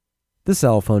the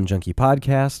Cell Phone Junkie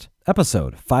Podcast,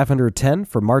 episode 510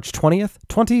 for March 20th,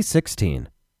 2016.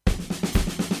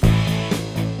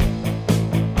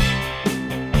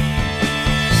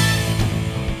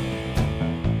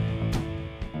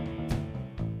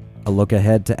 A look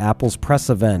ahead to Apple's press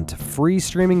event, free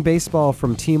streaming baseball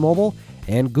from T-Mobile,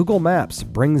 and Google Maps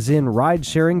brings in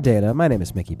ride-sharing data. My name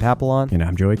is Mickey Papillon. And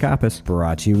I'm Joey Kappas.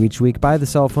 Brought to you each week by the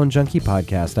Cell Phone Junkie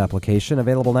Podcast application,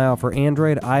 available now for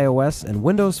Android, iOS, and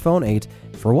Windows Phone 8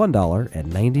 for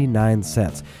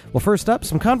 $1.99. Well, first up,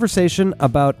 some conversation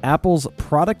about Apple's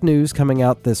product news coming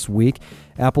out this week.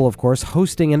 Apple, of course,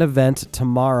 hosting an event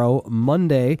tomorrow,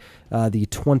 Monday, the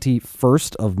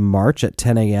 21st of March at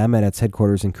 10 a.m. at its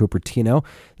headquarters in Cupertino.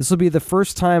 This will be the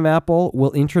first time Apple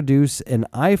will introduce an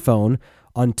iPhone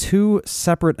on two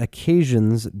separate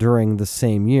occasions during the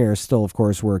same year. Still, of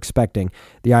course, we're expecting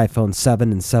the iPhone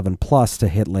 7 and 7 Plus to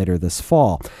hit later this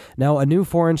fall. Now, a new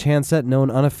 4-inch handset known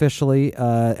unofficially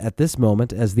at this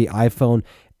moment as the iPhone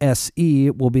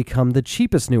SE will become the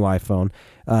cheapest new iPhone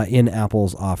in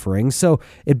Apple's offering. So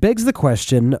it begs the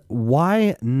question,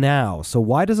 why now? So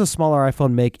why does a smaller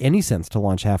iPhone make any sense to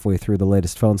launch halfway through the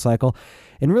latest phone cycle?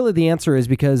 And really the answer is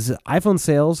because iPhone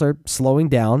sales are slowing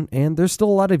down and there's still a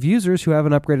lot of users who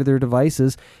haven't upgraded their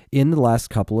devices in the last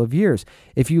couple of years.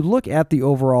 If you look at the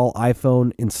overall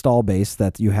iPhone install base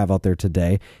that you have out there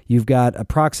today, you've got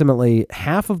approximately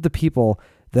half of the people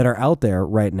that are out there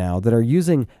right now that are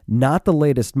using not the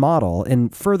latest model.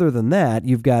 And further than that,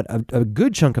 you've got a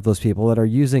good chunk of those people that are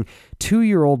using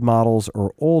 2-year-old models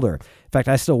or older. In fact,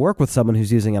 I still work with someone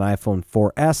who's using an iPhone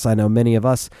 4S. I know many of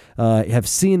us have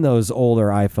seen those older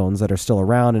iPhones that are still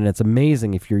around, and it's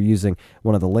amazing if you're using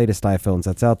one of the latest iPhones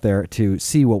that's out there to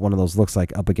see what one of those looks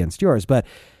like up against yours. But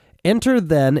enter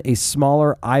then a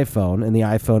smaller iPhone in the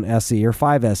iPhone SE or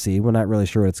 5SE. We're not really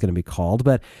sure what it's going to be called,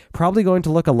 but probably going to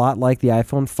look a lot like the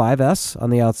iPhone 5S on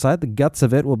the outside. The guts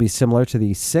of it will be similar to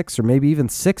the 6 or maybe even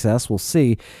 6S. We'll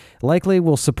see. Likely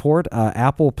will support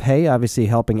Apple Pay, obviously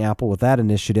helping Apple with that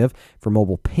initiative for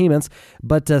mobile payments.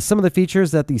 But some of the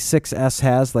features that the 6S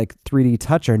has, like 3D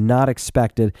Touch, are not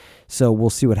expected. So we'll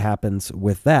see what happens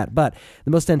with that. But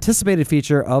the most anticipated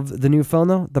feature of the new phone,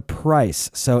 though, the price.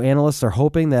 So analysts are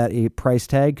hoping that a price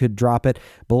tag could drop it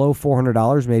below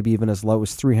 $400, maybe even as low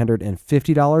as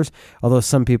 $350. Although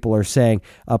some people are saying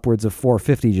upwards of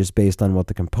 $450 just based on what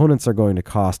the components are going to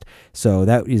cost. So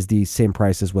that is the same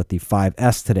price as what the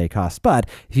 5S today costs. But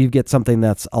if you get something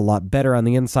that's a lot better on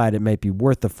the inside, it might be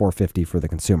worth the $450 for the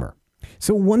consumer.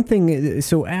 So one thing,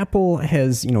 Apple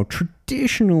has,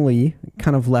 traditionally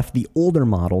kind of left the older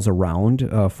models around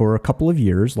for a couple of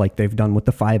years, like they've done with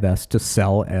the 5S, to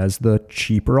sell as the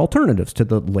cheaper alternatives to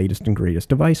the latest and greatest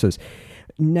devices.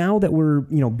 Now that we're,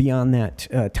 beyond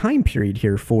that time period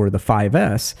here for the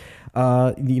 5S,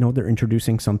 they're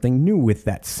introducing something new with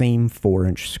that same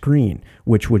 4-inch screen,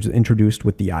 which was introduced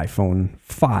with the iPhone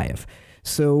 5.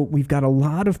 So we've got a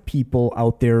lot of people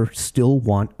out there still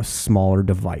want a smaller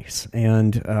device.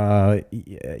 And, I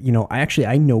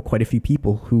know quite a few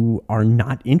people who are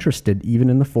not interested even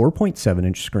in the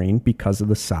 4.7-inch screen because of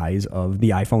the size of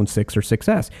the iPhone 6 or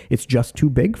 6S. It's just too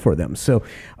big for them. So,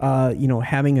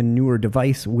 having a newer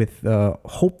device with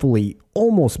hopefully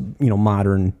almost,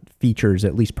 modern features,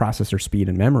 at least processor speed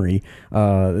and memory,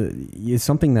 is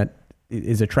something that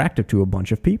is attractive to a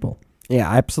bunch of people. Yeah,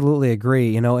 I absolutely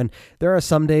agree. And there are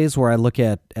some days where I look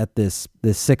at this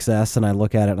 6S and I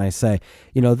look at it and I say,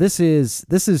 this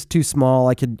is too small.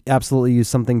 I could absolutely use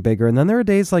something bigger. And then there are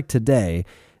days like today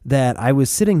that I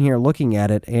was sitting here looking at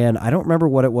it, and I don't remember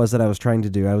what it was that I was trying to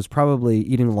do. I was probably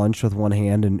eating lunch with one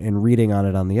hand and reading on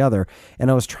it on the other, and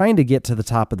I was trying to get to the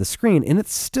top of the screen, and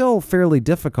it's still fairly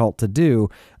difficult to do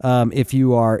if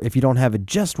you don't have it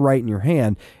just right in your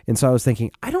hand. And so I was thinking,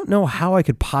 I don't know how I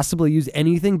could possibly use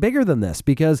anything bigger than this,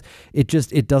 because it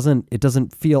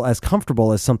doesn't feel as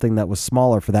comfortable as something that was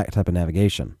smaller for that type of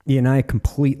navigation. Yeah, and I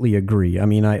completely agree. I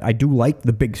mean, I do like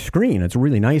the big screen. It's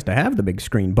really nice to have the big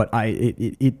screen, but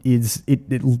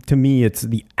to me, it's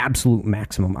the absolute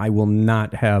maximum. I will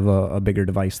not have a bigger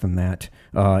device than that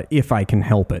if I can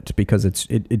help it, because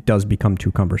it does become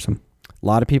too cumbersome. A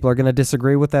lot of people are going to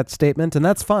disagree with that statement, and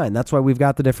that's fine. That's why we've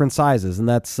got the different sizes, and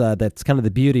that's kind of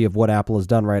the beauty of what Apple has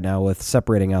done right now with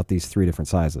separating out these 3 different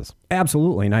sizes.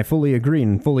 Absolutely, and I fully agree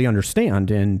and fully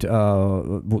understand, and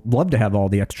would love to have all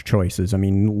the extra choices. I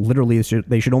mean, literally,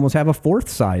 they should almost have a 4th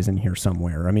size in here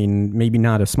somewhere. I mean, maybe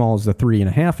not as small as the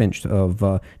 3.5 inch of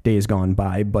days gone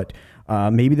by, but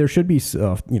maybe there should be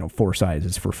 4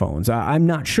 sizes for phones. I'm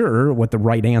not sure what the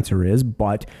right answer is,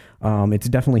 but it's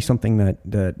definitely something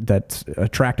that's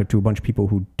attractive to a bunch of people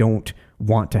who don't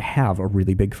want to have a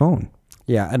really big phone.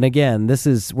 Yeah, and again,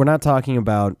 we're not talking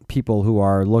about people who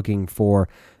are looking for,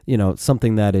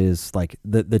 something that is like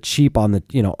the cheap on the,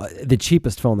 the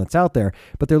cheapest phone that's out there,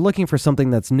 but they're looking for something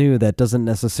that's new that doesn't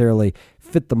necessarily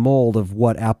fit the mold of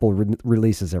what Apple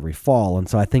releases every fall. And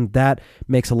so I think that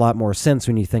makes a lot more sense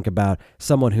when you think about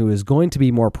someone who is going to be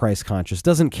more price conscious,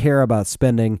 doesn't care about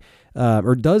spending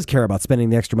or does care about spending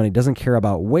the extra money, doesn't care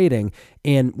about waiting,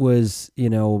 and was,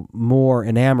 more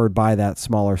enamored by that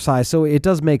smaller size. So it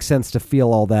does make sense to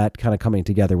feel all that kind of coming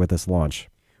together with this launch.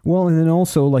 Well, and then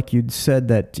also, like you'd said,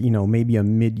 that, maybe a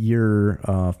mid-year,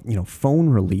 phone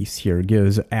release here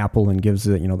gives Apple and gives,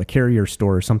 the carrier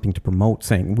store something to promote,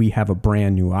 saying we have a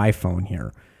brand new iPhone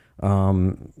here.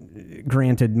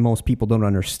 Granted, most people don't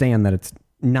understand that it's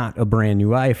not a brand new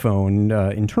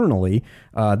iPhone internally.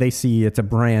 They see it's a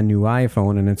brand new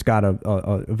iPhone and it's got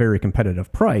a very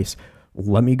competitive price.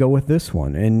 Let me go with this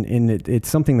one. And it's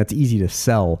something that's easy to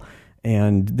sell.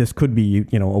 And this could be,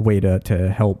 a way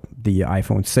to help the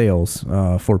iPhone sales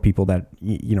for people that,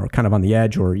 are kind of on the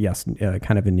edge or, yes,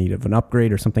 kind of in need of an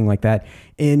upgrade or something like that.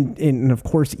 And of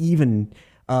course, even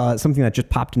something that just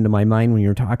popped into my mind when you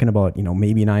were talking about,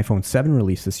 maybe an iPhone 7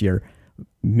 release this year.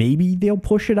 Maybe they'll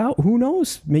push it out. Who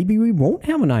knows? Maybe we won't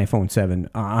have an iPhone 7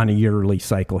 on a yearly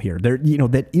cycle here. There,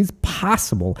 that is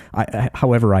possible.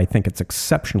 However, I think it's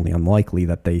exceptionally unlikely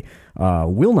that they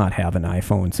will not have an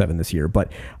iPhone 7 this year.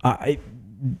 But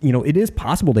it is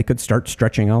possible they could start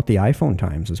stretching out the iPhone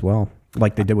times as well,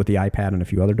 like they did with the iPad and a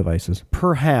few other devices.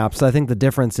 Perhaps. I think the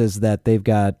difference is that they've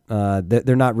got,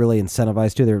 they're not really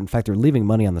incentivized to. In fact, they're leaving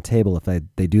money on the table if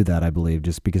they do that, I believe,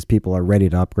 just because people are ready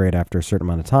to upgrade after a certain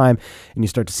amount of time. And you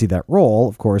start to see that roll,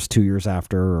 of course, 2 years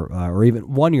after, or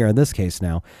even 1 year in this case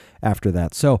now, after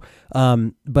that. So,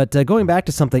 but going back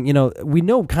to something, we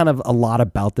know kind of a lot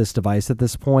about this device at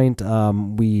this point.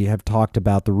 We have talked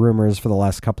about the rumors for the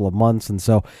last couple of months. And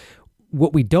so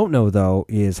what we don't know, though,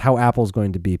 is how Apple's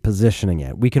going to be positioning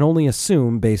it. We can only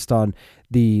assume, based on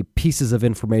the pieces of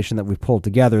information that we've pulled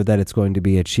together, that it's going to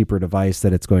be a cheaper device,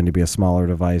 that it's going to be a smaller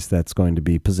device, that's going to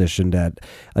be positioned at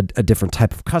a different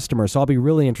type of customer. So I'll be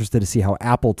really interested to see how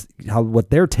what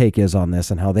their take is on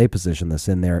this and how they position this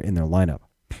in their lineup.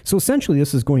 So essentially,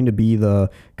 this is going to be the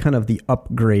kind of the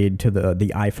upgrade to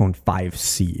the iPhone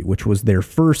 5C, which was their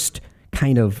first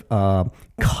kind of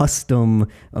custom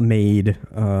made,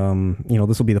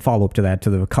 this will be the follow-up to that, to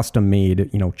the custom made,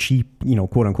 cheap,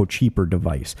 quote unquote cheaper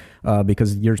device.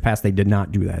 Because years past, they did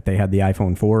not do that. They had the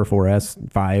iPhone 4, 4S,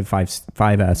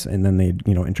 5S, and then they,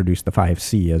 introduced the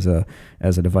 5C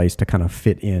as a device to kind of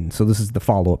fit in. So this is the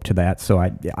follow-up to that. So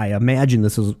I imagine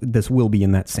this will be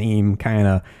in that same kind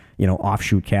of,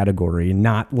 offshoot category,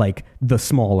 not like the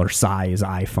smaller size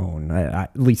iPhone.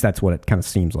 At least that's what it kind of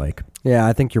seems like. Yeah,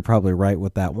 I think you're probably right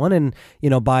with that one. And,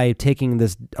 by taking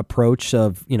this approach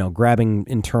of, grabbing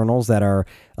internals that are,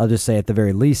 I'll just say at the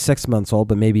very least 6 months old,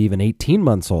 but maybe even 18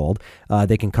 months old,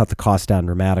 they can cut the cost down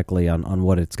dramatically on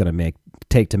what it's going to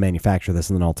take to manufacture this,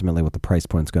 and then ultimately what the price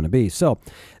point is going to be. So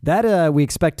that we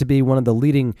expect to be one of the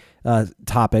leading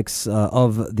topics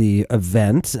of the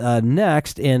event.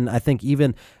 Next, and I think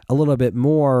even a little bit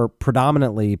more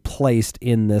predominantly placed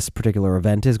in this particular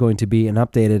event, is going to be an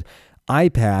updated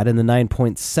iPad, and the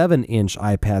 9.7-inch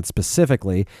iPad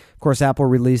specifically. Of course, Apple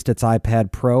released its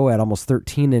iPad Pro at almost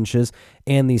 13 inches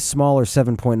and the smaller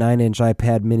 7.9-inch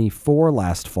iPad Mini 4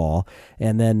 last fall.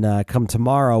 And then come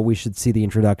tomorrow, we should see the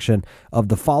introduction of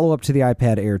the follow-up to the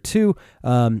iPad Air 2,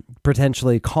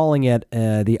 potentially calling it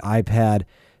the iPad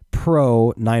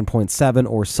Pro 9.7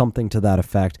 or something to that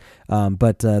effect.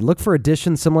 But look for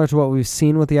additions similar to what we've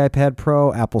seen with the iPad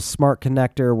Pro, Apple's Smart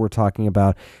Connector. We're talking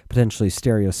about potentially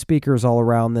stereo speakers all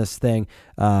around this thing.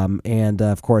 And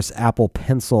of course, Apple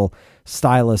Pencil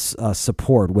stylus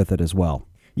support with it as well.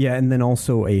 Yeah, and then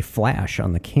also a flash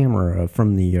on the camera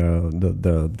from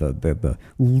the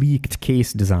leaked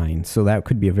case design. So that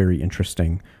could be a very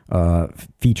interesting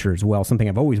feature as well. Something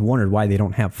I've always wondered why they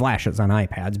don't have flashes on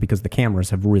iPads, because the cameras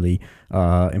have really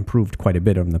improved quite a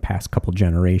bit over the past couple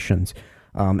generations.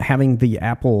 Having the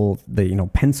Apple,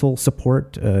 Pencil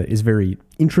support is very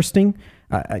interesting.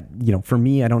 For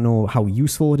me, I don't know how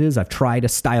useful it is. I've tried a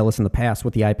stylus in the past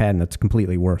with the iPad, and it's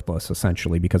completely worthless,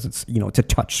 essentially, because it's, it's a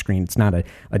touch screen. It's not a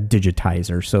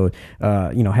digitizer. So,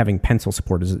 having pencil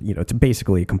support is, it's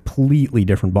basically a completely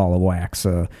different ball of wax,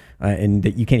 and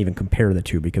that you can't even compare the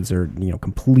two because they're,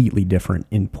 completely different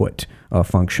input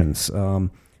functions.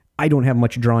 I don't have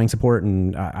much drawing support,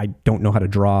 and I don't know how to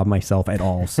draw myself at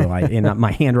all. So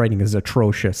my handwriting is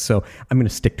atrocious. So I'm going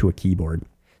to stick to a keyboard.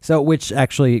 So, which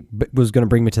actually was going to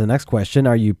bring me to the next question.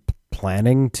 Are you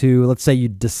planning to, let's say you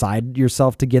decide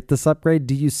yourself to get this upgrade,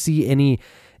 do you see any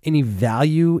any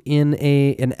value in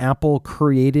an Apple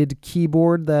created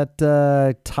keyboard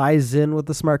that ties in with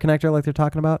the smart connector like they're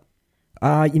talking about?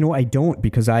 I don't,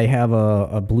 because I have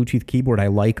a Bluetooth keyboard I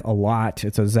like a lot.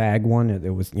 It's a Zag one.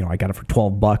 It was, I got it for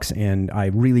 $12, and I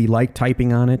really like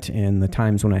typing on it. And the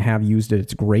times when I have used it,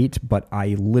 it's great. But I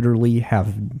literally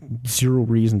have zero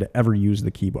reason to ever use the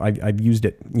keyboard. I've used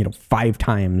it, 5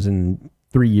 times in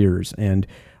 3 years, and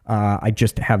I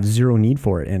just have zero need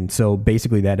for it. And so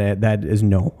basically, that is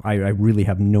no. I really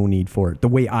have no need for it. The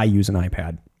way I use an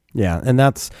iPad. Yeah, and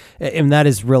that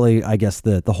is really, I guess,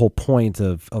 the whole point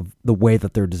of the way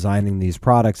that they're designing these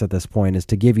products at this point is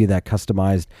to give you that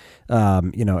customized,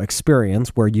 experience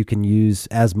where you can use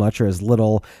as much or as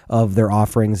little of their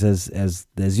offerings as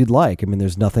you'd like. I mean,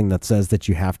 there's nothing that says that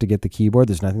you have to get the keyboard.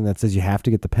 There's nothing that says you have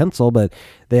to get the pencil, but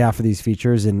they offer these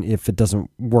features, and if it doesn't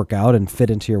work out and fit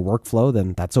into your workflow,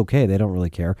 then that's okay. They don't really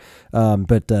care,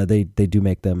 but they do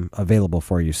make them available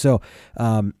for you. So,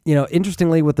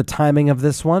 interestingly, with the timing of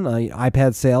this one,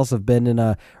 iPad sales have been in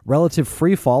a relative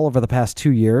free fall over the past 2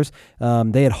 years.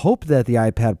 They had hoped that the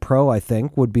iPad Pro, I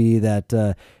think, would be that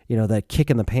that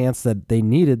kick in the pants that they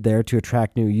needed there to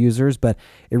attract new users, but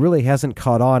it really hasn't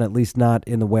caught on, at least not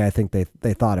in the way I think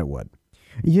they thought it would.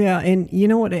 Yeah, and you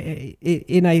know what?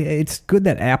 It's good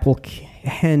that Apple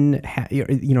can,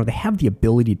 they have the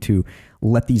ability to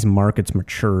let these markets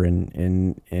mature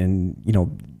and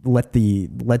let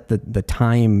the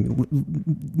time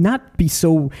not be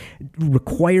so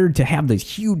required to have these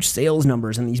huge sales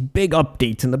numbers and these big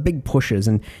updates and the big pushes.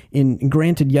 And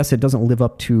granted, yes, it doesn't live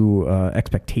up to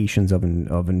expectations of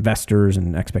investors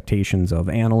and expectations of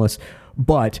analysts,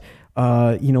 but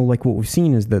like what we've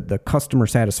seen is that the customer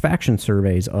satisfaction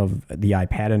surveys of the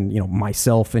iPad, and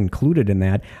myself included in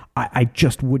that, I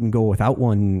just wouldn't go without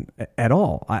one at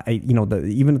all.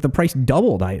 Even if the price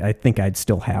doubled, I think I'd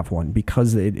still have one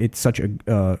because it's such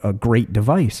a great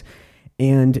device.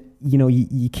 And,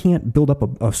 you can't build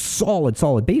up a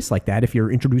solid base like that if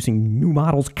you're introducing new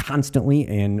models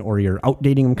constantly or you're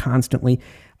outdating them constantly.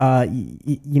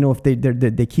 If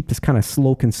they keep this kind of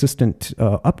slow, consistent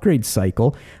upgrade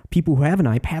cycle, people who have an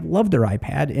iPad love their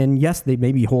iPad. And yes, they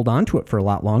maybe hold on to it for a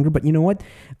lot longer. But you know what?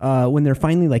 When they're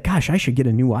finally like, gosh, I should get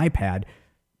a new iPad,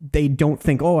 they don't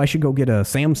think, I should go get a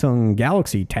Samsung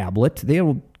Galaxy tablet.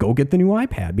 They'll go get the new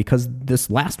iPad because this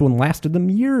last one lasted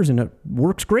them years and it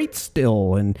works great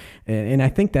still. And I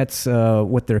think that's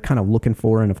what they're kind of looking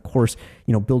for. And of course,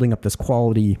 building up this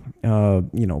quality,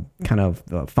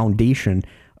 foundation,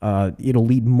 it'll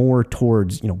lead more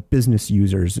towards, business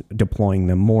users deploying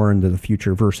them more into the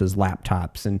future versus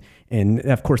laptops. And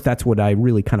of course, that's what I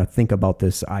really kind of think about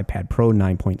this iPad Pro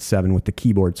 9.7 with the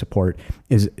keyboard support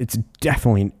is it's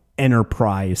definitely an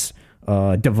enterprise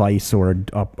device or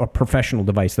a professional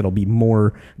device that'll be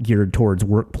more geared towards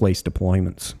workplace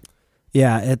deployments.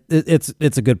 Yeah,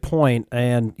 it's a good point.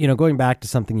 And, going back to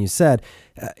something you said,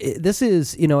 this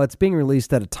is, it's being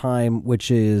released at a time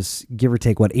which is, give or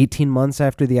take, 18 months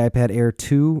after the iPad Air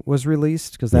 2 was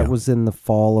released? Because that was in the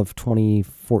fall of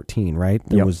 2014, right?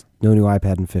 There was no new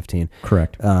iPad in 15.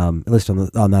 Correct. At least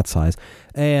on that size.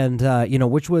 And,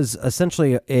 which was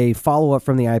essentially a follow-up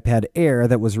from the iPad Air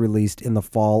that was released in the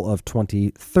fall of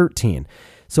 2013.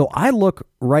 So I look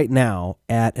right now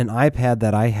at an iPad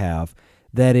that I have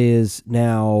that is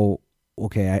now,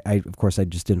 okay, I of course I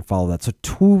just didn't follow that. So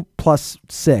 2 plus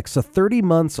 6, so 30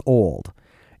 months old.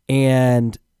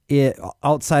 And it,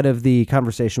 outside of the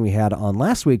conversation we had on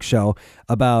last week's show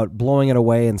about blowing it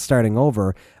away and starting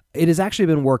over, it has actually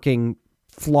been working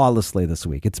flawlessly this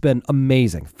week. It's been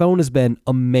amazing. Phone has been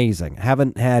amazing.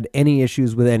 Haven't had any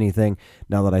issues with anything.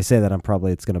 Now that I say that,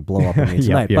 it's going to blow up on me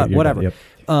tonight, but whatever. Yep.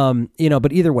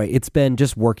 But either way, it's been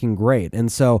just working great.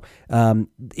 And so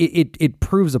it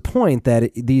proves a point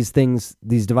that these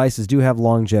devices do have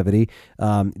longevity.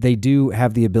 They do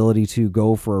have the ability to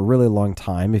go for a really long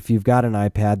time. If you've got an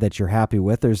iPad that you're happy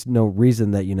with, there's no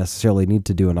reason that you necessarily need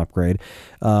to do an upgrade.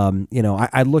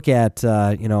 I look at,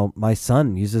 my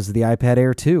son uses the iPad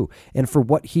Air 2, and for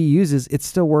what he uses, it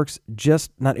still works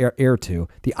just, not Air 2,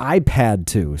 the iPad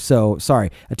 2. So, sorry,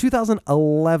 a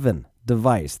 2011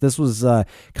 device. This was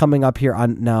coming up here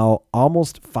on now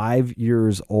almost 5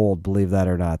 years old, believe that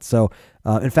or not. So,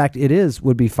 in fact,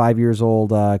 would be 5 years old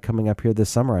coming up here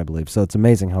this summer, I believe. So it's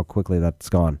amazing how quickly that's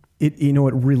gone. It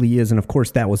really is. And of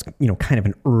course, that was, kind of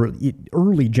an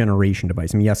early generation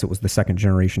device. I mean, yes, it was the second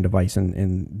generation device,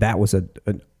 and that was a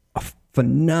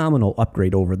phenomenal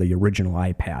upgrade over the original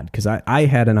iPad, because I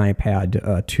had an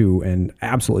iPad 2 and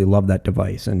absolutely loved that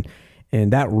device. And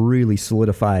that really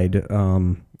solidified,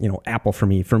 Apple for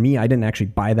me. For me, I didn't actually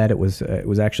buy that. It was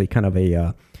actually kind of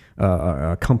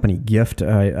a company gift.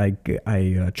 I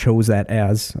chose that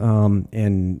as,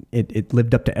 and it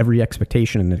lived up to every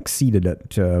expectation and exceeded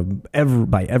it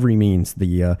by every means,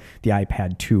 the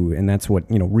iPad 2. And that's what,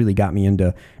 really got me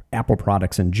into Apple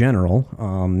products in general.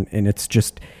 And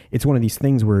it's one of these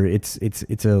things where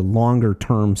it's a longer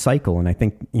term cycle. And I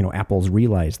think, Apple's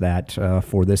realized that,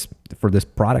 for this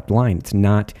product line, it's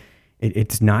not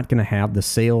going to have the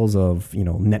sales of,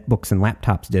 netbooks and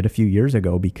laptops did a few years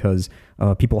ago, because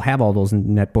people have all those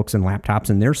netbooks and laptops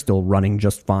and they're still running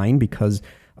just fine because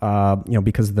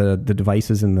the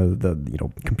devices and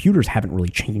the computers haven't really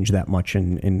changed that much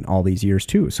in all these years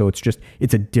too. So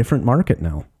it's a different market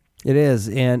now. It is.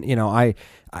 And,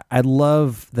 I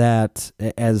love that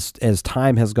as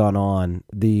time has gone on,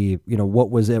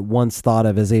 what was at once thought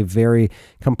of as a very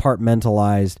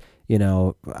compartmentalized,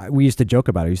 we used to joke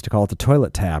about it. We used to call it the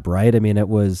toilet tab, right? I mean, it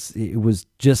was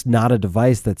just not a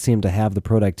device that seemed to have the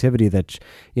productivity that,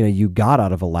 you got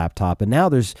out of a laptop. And now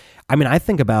I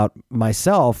think about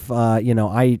myself,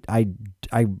 I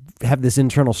have this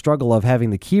internal struggle of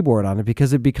having the keyboard on it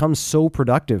because it becomes so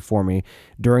productive for me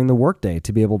during the workday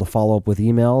to be able to follow up with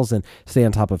emails and stay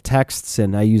on top of texts.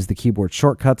 And I use the keyboard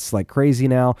shortcuts like crazy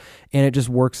now, and it just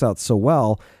works out so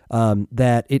well.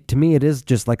 That to me, it is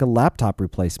just like a laptop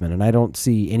replacement, and I don't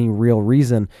see any real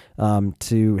reason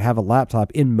to have a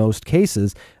laptop in most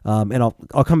cases. And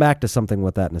I'll come back to something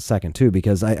with that in a second too,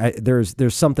 because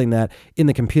there's something that in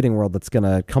the computing world that's going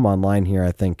to come online here,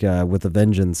 I think, with a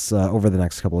vengeance over the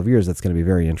next couple of years. That's going to be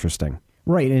very interesting.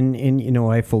 Right, and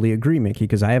I fully agree, Mickey,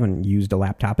 because I haven't used a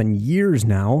laptop in years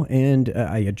now, and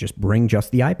I just bring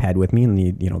just the iPad with me and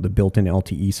the built-in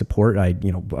LTE support. I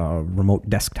remote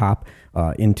desktop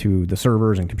into the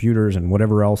servers and computers and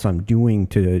whatever else I'm doing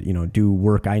to do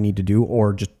work I need to do,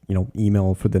 or just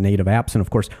email for the native apps, and of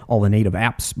course all the native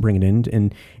apps bring it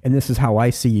in, and this is how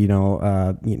I see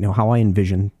how I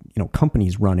envision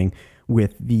companies running.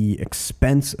 With the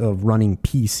expense of running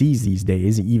PCs these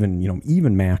days,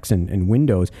 even Macs and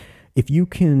Windows, if you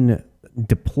can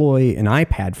deploy an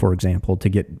iPad, for example, to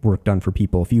get work done for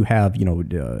people, if you have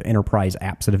enterprise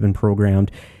apps that have been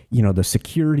programmed, the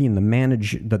security and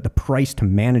the price to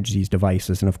manage these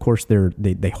devices, and of course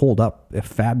they hold up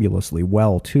fabulously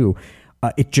well too.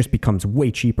 It just becomes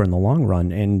way cheaper in the long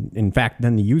run, and in fact,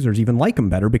 then the users even like them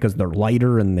better because they're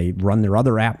lighter and they run their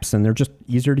other apps and they're just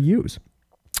easier to use.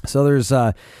 So there's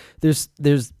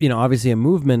obviously a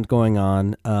movement going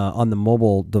on the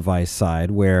mobile device side,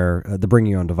 where the bring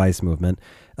your own device movement,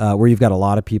 where you've got a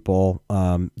lot of people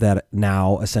that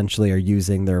now essentially are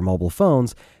using their mobile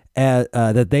phones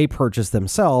that they purchase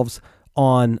themselves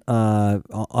on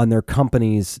their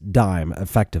company's dime,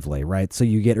 effectively, right? So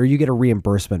you get a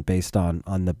reimbursement based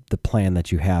on the plan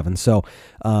that you have, and so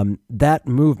that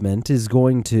movement is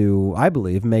going to, I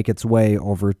believe, make its way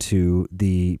over to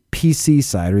the PC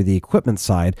side or the equipment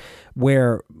side,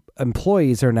 where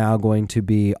employees are now going to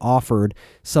be offered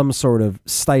some sort of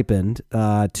stipend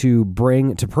to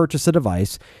purchase a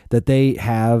device that they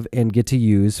have and get to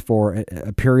use for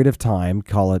a period of time,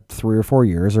 call it 3 or 4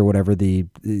 years or whatever the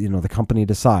company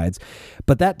decides.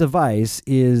 But that device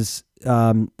is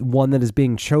one that is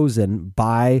being chosen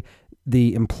by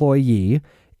the employee,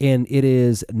 and it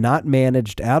is not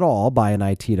managed at all by an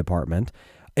IT department,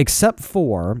 except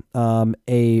for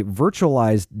a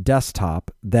virtualized desktop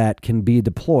that can be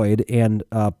deployed, and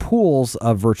pools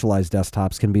of virtualized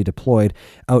desktops can be deployed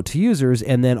out to users.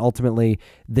 And then ultimately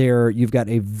you've got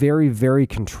a very, very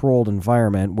controlled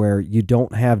environment where you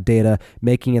don't have data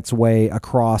making its way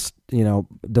across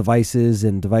devices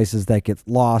and devices that get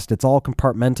lost. It's all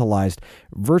compartmentalized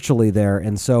virtually there.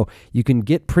 And so you can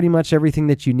get pretty much everything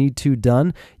that you need to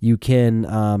done. You can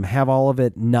have all of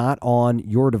it not on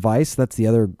your device. That's the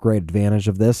other great advantage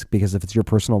of this, because if it's your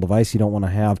personal device, you don't want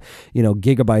to have,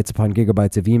 gigabytes upon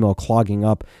gigabytes of email clogging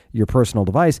up your personal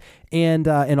device. And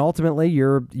ultimately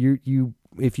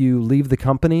if you leave the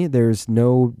company, there's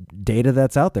no data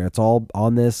that's out there. It's all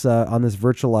on this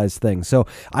virtualized thing. So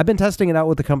I've been testing it out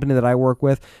with the company that I work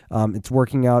with. It's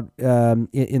working out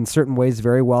in certain ways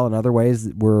very well. In other ways,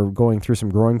 we're going through some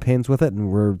growing pains with it,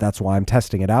 and that's why I'm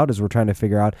testing it out, is we're trying to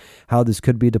figure out how this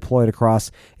could be deployed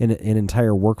across an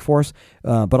entire workforce.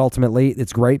 But ultimately,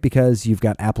 it's great because you've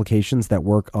got applications that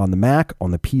work on the Mac,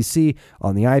 on the PC,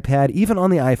 on the iPad, even on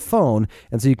the iPhone,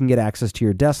 and so you can get access to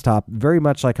your desktop very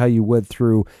much like how you would through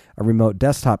a remote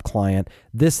desktop client.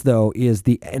 This, though, is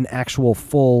an actual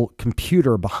full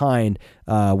computer behind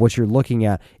what you're looking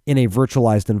at in a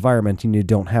virtualized environment, and you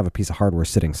don't have a piece of hardware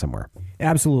sitting somewhere.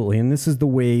 Absolutely, and this is the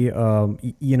way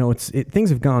things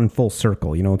have gone full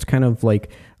circle. It's kind of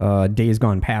like days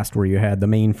gone past where you had the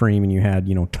mainframe and you had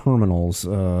terminals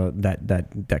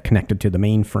that connected to the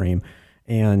mainframe.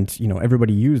 And,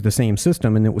 everybody used the same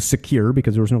system, and it was secure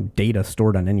because there was no data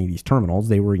stored on any of these terminals.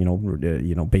 They were,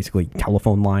 basically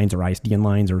telephone lines or ISDN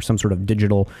lines or some sort of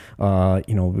digital,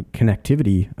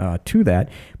 connectivity to that.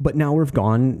 But now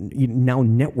now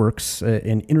networks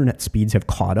and internet speeds have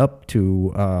caught up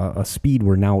to a speed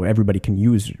where now everybody can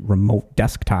use remote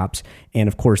desktops. And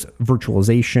of course,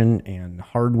 virtualization and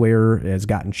hardware has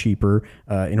gotten cheaper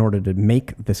in order to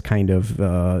make this kind of,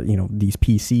 these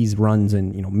PCs runs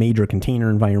in, major container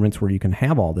environments where you can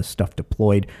have all this stuff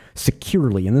deployed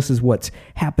securely. And this is what's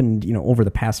happened, over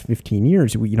the past 15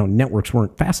 years. Networks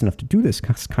weren't fast enough to do this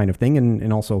kind of thing.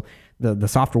 And also the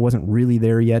software wasn't really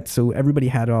there yet. So everybody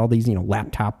had all these,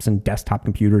 laptops and desktop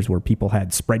computers where people had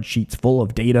spreadsheets full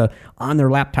of data on their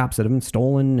laptops that have been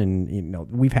stolen. And,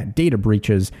 we've had data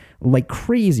breaches like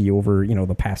crazy over,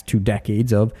 the past 2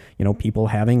 decades of, people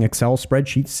having Excel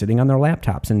spreadsheets sitting on their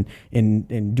laptops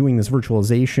and doing this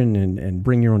virtualization and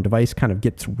bring your own device kind of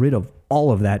gets rid of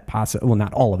all of that well,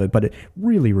 not all of it, but it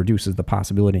really reduces the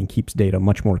possibility and keeps data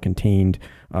much more contained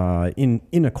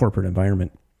in a corporate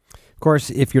environment. Of course,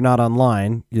 if you're not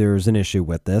online, there's an issue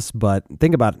with this, but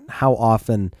think about how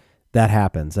often that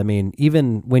happens. I mean,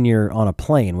 even when you're on a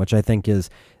plane, which I think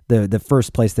is the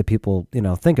first place that people,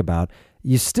 think about,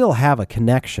 you still have a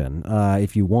connection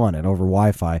if you want it over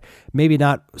Wi-Fi. Maybe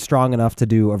not strong enough to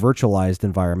do a virtualized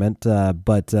environment,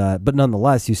 but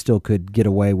nonetheless, you still could get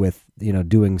away with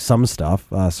doing some stuff.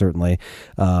 Certainly,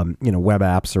 web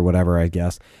apps or whatever, I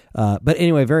guess. But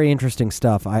anyway, very interesting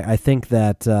stuff. I think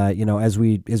that as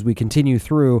we continue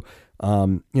through,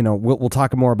 we'll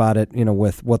talk more about it.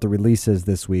 With what the release is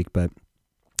this week, but.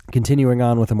 Continuing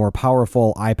on with a more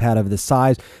powerful iPad of this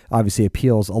size obviously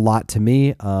appeals a lot to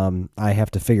me. I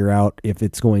have to figure out if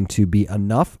it's going to be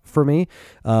enough for me,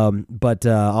 but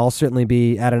I'll certainly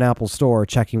be at an Apple store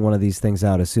checking one of these things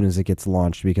out as soon as it gets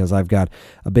launched because I've got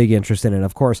a big interest in it.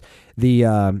 Of course, the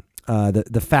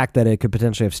fact that it could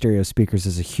potentially have stereo speakers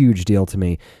is a huge deal to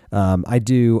me. I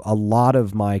do a lot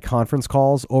of my conference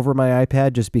calls over my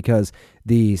iPad just because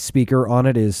the speaker on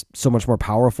it is so much more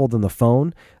powerful than the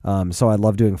phone. So I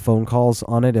love doing phone calls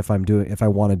on it if I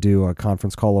want to do a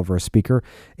conference call over a speaker.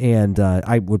 And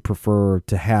I would prefer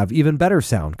to have even better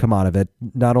sound come out of it,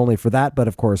 not only for that, but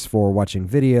of course for watching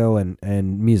video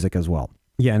and music as well.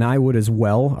 Yeah, and I would as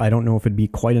well. I don't know if it'd be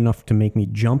quite enough to make me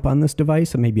jump on this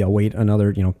device. Maybe I'll wait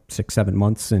another, 6-7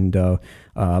 months. And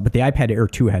but the iPad Air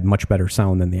 2 had much better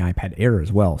sound than the iPad Air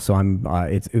as well. So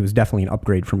it was definitely an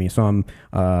upgrade for me. So I'm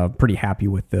pretty happy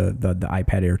with the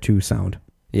iPad Air 2 sound.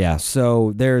 Yeah,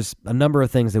 so there's a number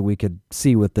of things that we could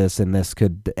see with this, and this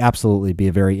could absolutely be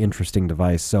a very interesting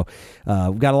device. So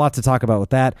we've got a lot to talk about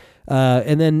with that.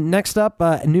 And then next up,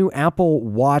 a new Apple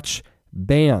Watch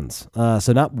bands.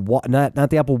 So not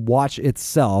the Apple Watch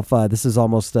itself. This is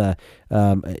almost a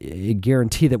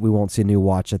guarantee that we won't see a new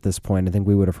watch at this point. I think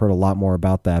we would have heard a lot more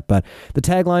about that. But the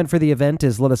tagline for the event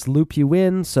is "Let us loop you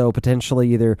in." So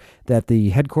potentially either that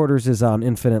the headquarters is on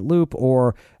infinite loop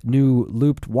or new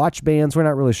looped watch bands. We're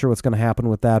not really sure what's going to happen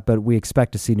with that, but we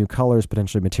expect to see new colors,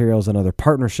 potentially materials, and other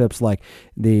partnerships like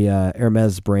the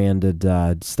Hermes branded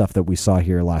stuff that we saw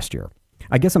here last year.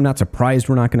 I guess I'm not surprised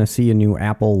we're not going to see a new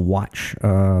Apple Watch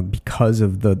because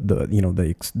of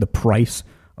the price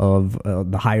of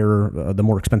the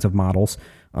more expensive models,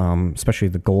 especially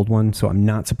the gold one. So I'm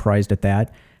not surprised at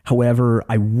that. However,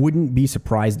 I wouldn't be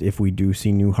surprised if we do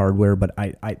see new hardware, but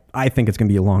I think it's going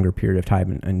to be a longer period of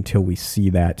time until we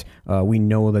see that. We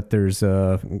know that there's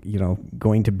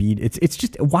going to be it's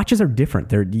just watches are different.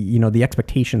 They're the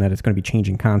expectation that it's going to be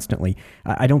changing constantly.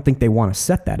 I don't think they want to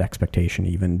set that expectation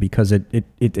even because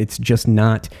it's just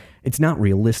not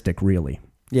realistic really.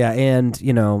 Yeah, and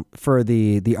for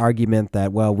the argument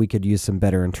that we could use some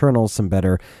better internals, some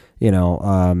better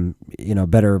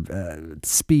better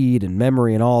speed and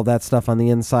memory and all that stuff on the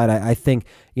inside. I think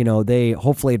they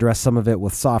hopefully address some of it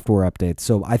with software updates.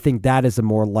 So I think that is a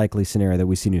more likely scenario that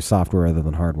we see new software rather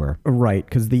than hardware. Right,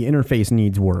 because the interface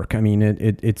needs work. I mean,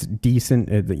 it's decent.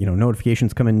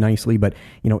 Notifications come in nicely, but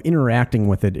interacting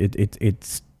with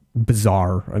it's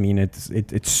bizarre. I mean,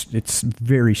 it's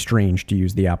very strange to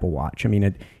use the Apple Watch. I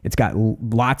mean, it's got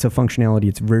lots of functionality.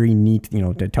 It's very neat.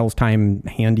 It tells time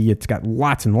handy. It's got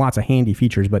lots and lots of handy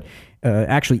features, but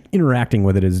actually interacting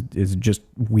with it is just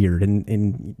weird.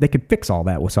 And they could fix all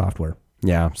that with software.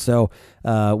 Yeah, so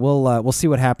we'll see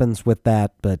what happens with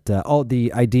that. But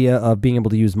the idea of being able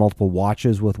to use multiple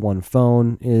watches with one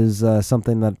phone is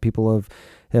something that people have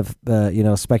have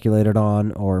speculated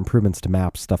on, or improvements to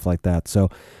maps, stuff like that. So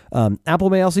Apple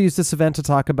may also use this event to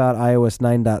talk about iOS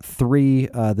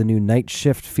 9.3, the new night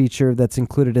shift feature that's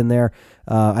included in there.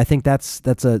 I think that's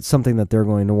something that they're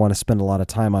going to want to spend a lot of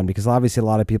time on, because obviously a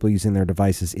lot of people using their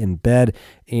devices in bed,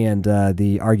 and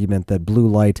the argument that blue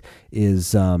light is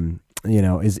something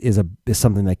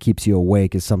that keeps you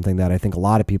awake is something that I think a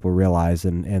lot of people realize,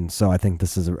 and so I think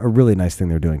this is a really nice thing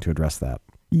they're doing to address that.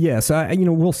 Yes,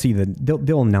 we'll see that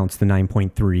they'll announce the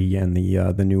 9.3 and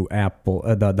the new Apple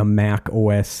the Mac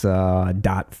OS I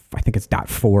think it's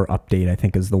 .4 update. I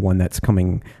think is the one that's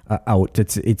coming out.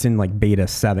 It's in like beta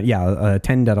 7. Yeah,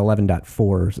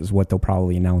 10.11.4 is what they'll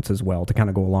probably announce as well, to kind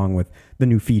of go along with the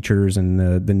new features and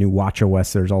the new Watch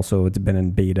OS. It's been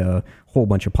in beta, a whole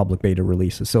bunch of public beta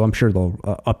releases. So I'm sure they'll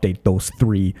update those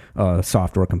 3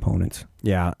 software components.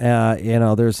 Yeah,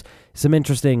 there's some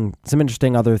interesting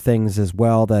other things as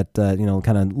well that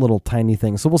kind of little tiny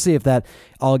things. So we'll see if that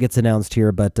all gets announced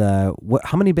here. But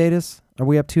how many betas are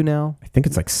we up to now? I think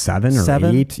it's like 7 or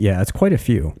 8. Yeah, it's quite a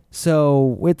few.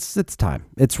 So it's time.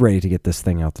 It's ready to get this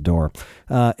thing out the door.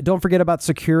 Don't forget about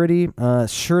security.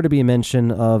 Sure to be a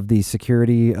mention of the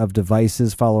security of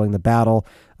devices following the battle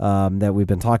that we've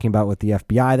been talking about with the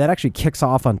FBI. That actually kicks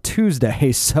off on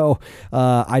Tuesday. So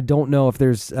I don't know if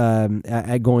there's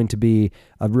going to be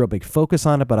a real big focus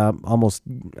on it, but I'm almost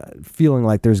feeling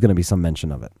like there's going to be some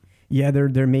mention of it. Yeah,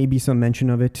 there may be some mention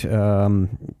of it.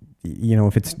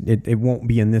 If it won't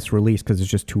be in this release because it's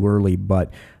just too early,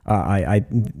 but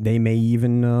they may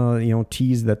even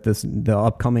tease that the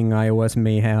upcoming iOS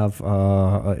may have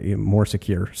more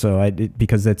secure. So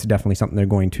because that's definitely something they're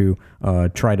going to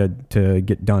try to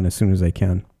get done as soon as they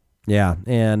can. Yeah,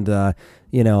 and I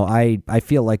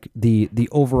feel like the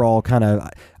overall kind of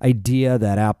idea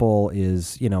that Apple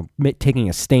is taking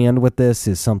a stand with this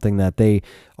is something that they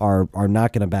are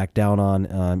not going to back down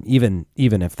on. Even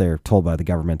if they're told by the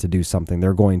government to do something,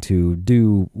 they're going to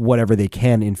do whatever they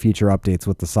can in future updates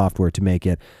with the software to make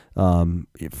it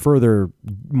furtherly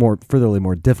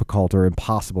more difficult or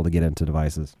impossible to get into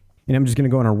devices. And I'm just going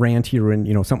to go on a rant here, and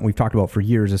something we've talked about for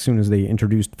years. As soon as they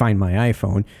introduced Find My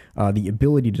iPhone, the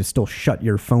ability to still shut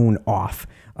your phone off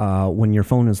when your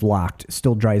phone is locked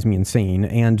still drives me insane.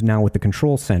 And now with the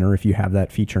Control Center, if you have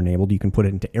that feature enabled, you can put it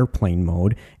into airplane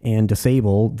mode and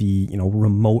disable the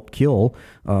remote kill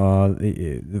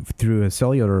through a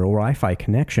cellular or Wi-Fi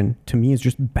connection. To me, is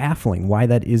just baffling why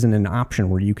that isn't an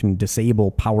option where you can disable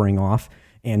powering off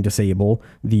and disable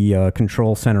the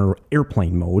Control Center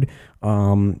airplane mode.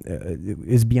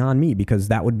 Is beyond me, because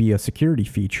that would be a security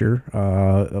feature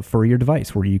for your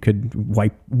device where you could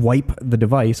wipe the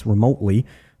device remotely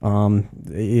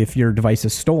if your device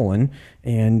is stolen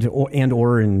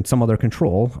or in some other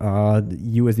control.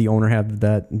 You as the owner have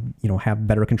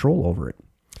better control over it.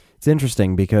 It's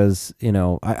interesting because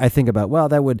I think about, well,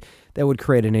 that would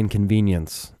create an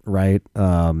inconvenience, right?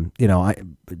 To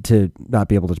not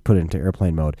be able to put it into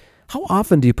airplane mode. How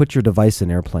often do you put your device in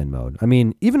airplane mode? I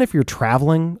mean, even if you're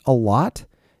traveling a lot,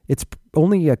 it's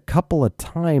only a couple of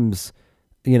times,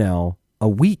 a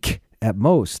week at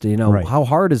most. Right. How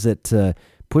hard is it to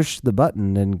push the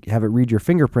button and have it read your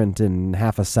fingerprint in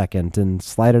half a second and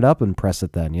slide it up and press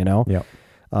it then, Yeah.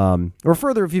 Or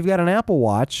further, if you've got an Apple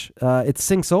Watch, it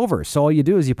syncs over. So all you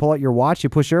do is you pull out your watch, you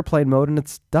push airplane mode, and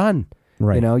it's done.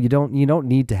 Right. You don't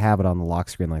need to have it on the lock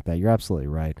screen like that. You're absolutely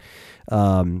right.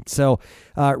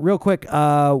 Real quick,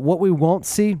 what we won't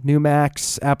see: new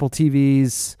Macs, Apple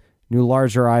TVs, new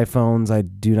larger iPhones. I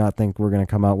do not think we're going to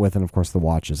come out with, and of course the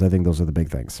watches. I think those are the big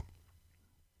things.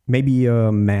 Maybe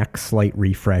a Mac slight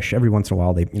refresh every once in a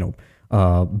while. They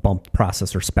bump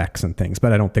processor specs and things,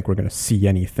 but I don't think we're going to see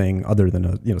anything other than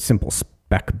a simple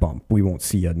spec bump. We won't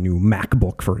see a new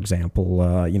MacBook, for example.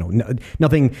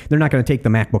 Nothing. They're not going to take the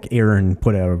MacBook Air and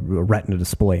put a Retina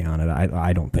display on it.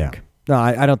 I don't think. Yeah. No,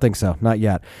 I don't think so. Not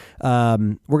yet.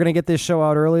 We're going to get this show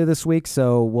out early this week,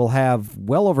 so we'll have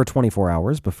well over 24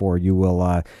 hours before you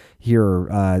will hear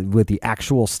with the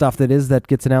actual stuff that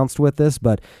gets announced with this,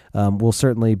 but we'll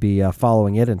certainly be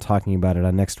following it and talking about it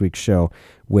on next week's show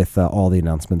with all the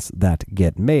announcements that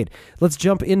get made. Let's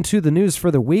jump into the news for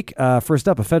the week. First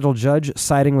up, a federal judge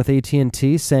siding with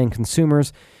AT&T, saying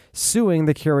consumers suing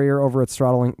the carrier over its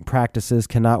throttling practices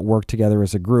cannot work together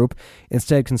as a group.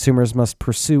 Instead, consumers must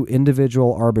pursue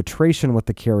individual arbitration with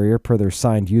the carrier per their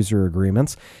signed user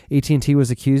agreements. AT&T was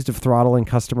accused of throttling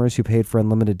customers who paid for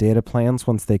unlimited data plans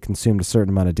once they consumed a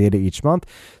certain amount of data each month.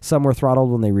 Some were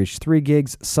throttled when they reached 3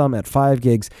 gigs, some at 5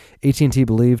 gigs. AT&T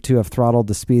believed to have throttled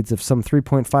the speeds of some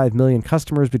 3.5 million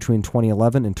customers between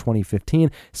 2011 and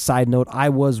 2015. Side note, I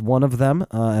was one of them.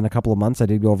 In a couple of months, I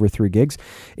did go over 3 gigs.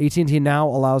 AT&T now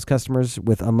allows allows customers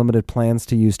with unlimited plans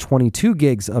to use 22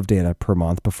 gigs of data per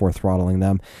month before throttling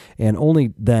them, and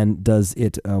only then does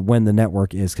it when the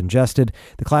network is congested.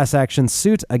 The class action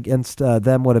suit against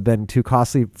them would have been too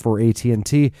costly for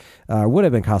AT&T. Would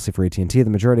have been costly for AT&T. The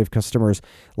majority of customers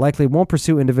likely won't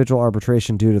pursue individual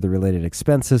arbitration due to the related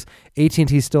expenses.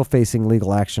 AT&T is still facing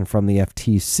legal action from the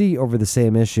FTC over the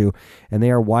same issue, and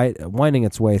they are winding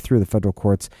its way through the federal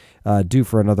courts, due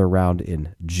for another round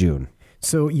in June.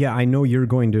 So, yeah, I know you're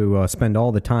going to spend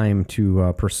all the time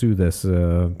to pursue this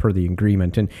per the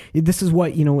agreement. And this is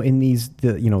what, in these,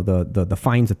 the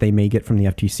fines that they may get from the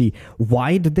FTC.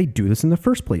 Why did they do this in the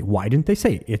first place? Why didn't they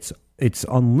say it's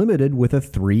unlimited with a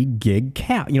 3 gig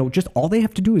cap? Just all they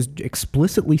have to do is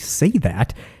explicitly say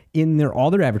that in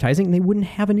all their advertising, and they wouldn't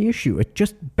have an issue. It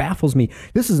just baffles me.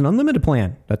 This is an unlimited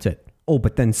plan. That's it. Oh,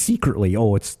 but then secretly,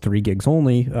 it's 3 gigs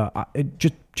only. It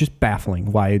just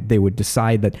baffling why they would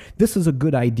decide that this is a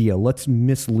good idea. Let's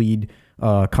mislead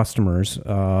customers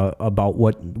about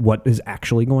what is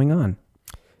actually going on.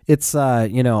 It's,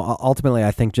 ultimately,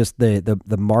 I think just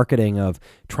the marketing of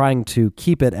trying to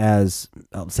keep it as,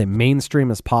 say,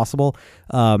 mainstream as possible.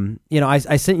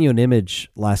 I sent you an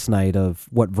image last night of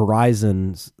what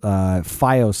Verizon's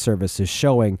FiOS service is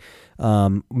showing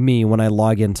me when I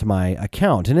log into my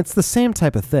account. And it's the same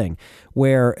type of thing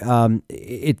where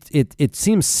it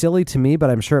seems silly to me, but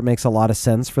I'm sure it makes a lot of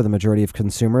sense for the majority of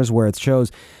consumers, where it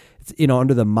shows,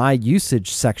 under the My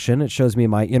Usage section, it shows me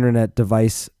my internet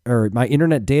device or my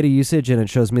internet data usage, and it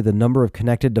shows me the number of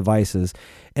connected devices.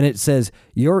 And it says,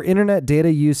 your internet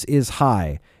data use is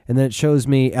high. And then it shows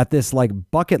me at this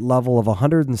bucket level of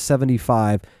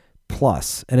 175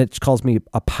 plus, and it calls me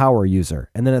a power user.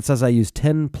 And then it says I use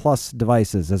 10 plus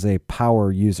devices as a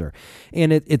power user.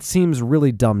 And it seems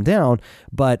really dumbed down,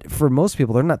 but for most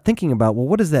people, they're not thinking about, well,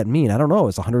 what does that mean? I don't know.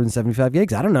 It's 175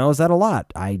 gigs. I don't know. Is that a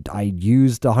lot? I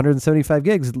used 175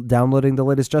 gigs downloading the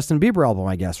latest Justin Bieber album,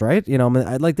 I guess, right? They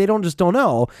don't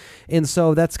know. And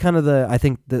so that's kind of I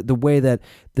think the way that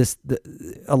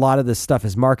a lot of this stuff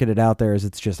is marketed out there is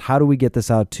it's just, how do we get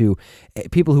this out to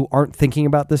people who aren't thinking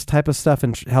about this type of stuff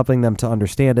and helping them to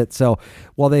understand it. So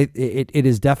while it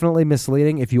is definitely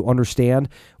misleading if you understand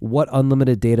what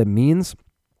unlimited data means,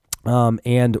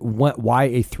 and why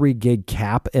a 3 gig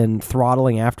cap and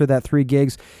throttling after that 3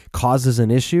 gigs causes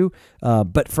an issue.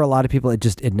 But for a lot of people,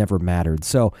 it never mattered.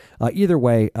 So either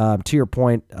way, to your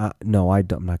point, no, I'm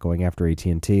not going after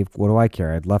AT&T. What do I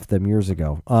care? I'd left them years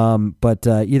ago. But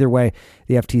either way,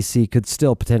 the FTC could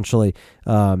still potentially,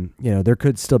 there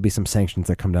could still be some sanctions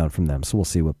that come down from them. So we'll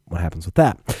see what happens with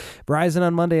that. Verizon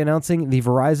on Monday announcing the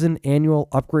Verizon Annual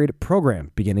Upgrade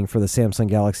Program beginning for the Samsung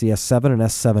Galaxy S7 and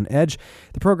S7 Edge.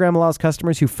 The program allows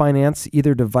customers who finance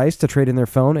either device to trade in their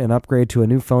phone and upgrade to a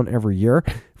new phone every year.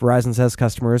 Verizon says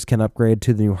customers can upgrade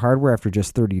to the new hardware after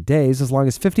just 30 days as long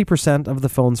as 50% of the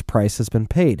phone's price has been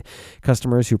paid.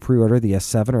 Customers who pre-order the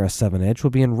S7 or S7 Edge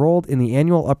will be enrolled in the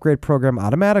annual upgrade program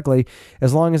automatically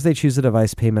as long as they choose a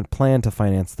device payment plan to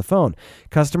finance the phone.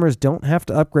 Customers don't have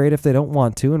to upgrade if they don't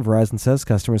want to, and Verizon says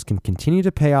customers can continue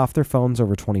to pay off their phones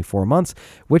over 24 months,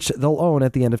 which they'll own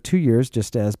at the end of 2 years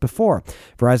just as before.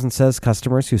 Verizon says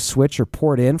customers who switch or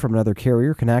port in from another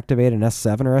carrier can activate an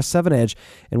S7 or S7 Edge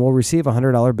and will receive a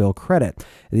 $100 bill credit.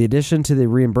 In addition to the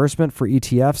reimbursement for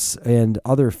ETFs and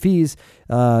other fees,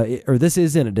 this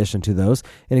is in addition to those,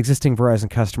 and existing Verizon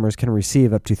customers can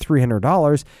receive up to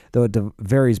 $300, though it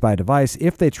varies by device,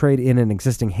 if they trade in an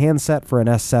existing handset for an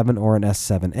S7 or an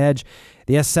S7 Edge.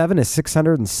 The S7 is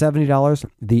 $670,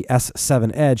 the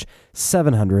S7 Edge,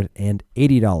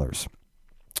 $780.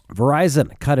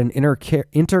 Verizon cut an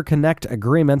interconnect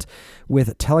agreement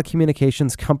with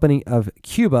telecommunications company of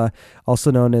Cuba, also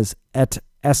known as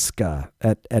EXA,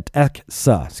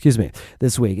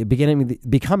 this week,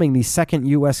 becoming the second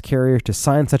U.S. carrier to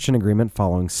sign such an agreement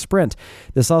following Sprint.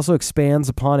 This also expands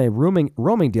upon a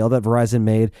roaming deal that Verizon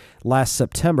made last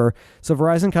September. So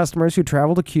Verizon customers who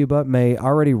travel to Cuba may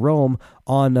already roam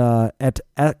on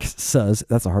EXA's,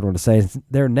 that's a hard one to say,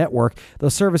 their network.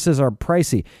 Those services are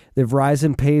pricey. The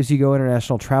Verizon pay-as-you-go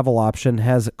international travel option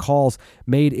has calls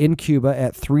made in Cuba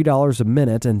at $3 a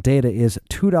minute, and data is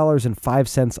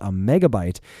 $2.05 a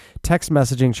megabyte. Text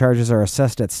messaging charges are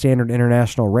assessed at standard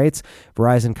international rates.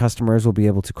 Verizon customers will be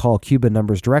able to call Cuban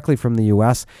numbers directly from the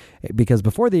U.S. because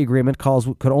before the agreement, calls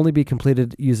could only be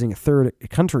completed using third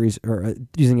countries or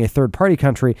using a third-party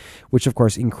country, which of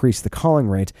course increased the calling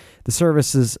rate. The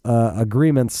services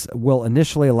agreements will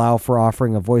initially allow for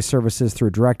offering of voice services through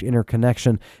direct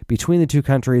interconnection between the two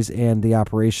countries and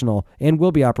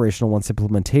will be operational once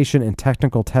implementation and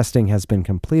technical testing has been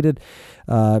completed.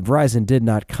 Verizon did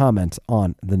not comment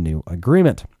on the new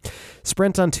agreement.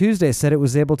 Sprint on Tuesday said it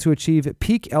was able to achieve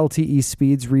peak LTE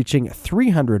speeds reaching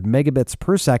 300 megabits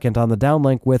per second on the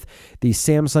downlink with the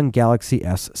Samsung Galaxy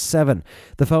S7.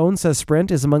 The phone, says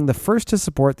Sprint, is among the first to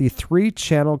support the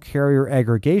 3-channel carrier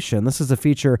aggregation. This is a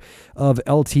feature of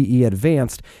LTE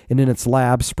Advanced, and in its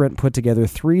lab, Sprint put together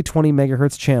 3 20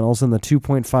 megahertz channels in the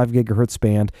 2.5 gigahertz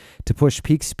band to push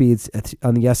peak speeds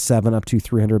on the S7 up to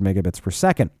 300 megabits per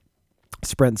second.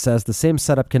 Sprint says the same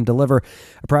setup can deliver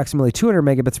approximately 200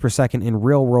 megabits per second in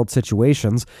real-world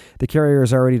situations. The carrier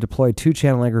has already deployed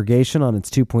 2-channel aggregation on its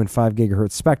 2.5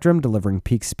 gigahertz spectrum, delivering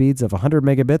peak speeds of 100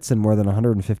 megabits in more than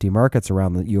 150 markets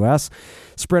around the U.S.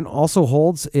 Sprint also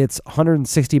holds its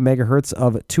 160 megahertz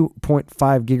of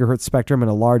 2.5 gigahertz spectrum in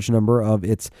a large number of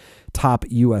its top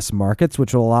U.S. markets,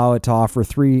 which will allow it to offer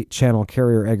 3-channel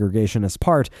carrier aggregation as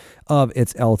part of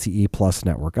its LTE Plus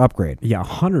network upgrade. Yeah,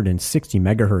 160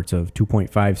 megahertz of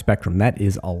 2.5 spectrum. That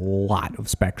is a lot of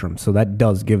spectrum. So that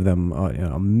does give them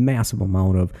a massive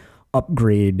amount of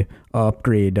upgrade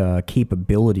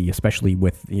capability, especially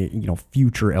with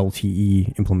future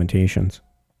LTE implementations.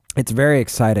 It's very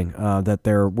exciting that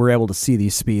we're able to see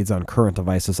these speeds on current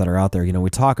devices that are out there. We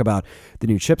talk about the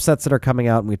new chipsets that are coming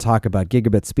out, and we talk about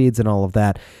gigabit speeds and all of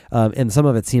that. And some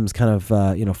of it seems kind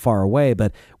of far away,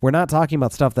 but we're not talking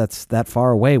about stuff that's that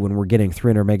far away when we're getting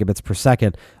 300 megabits per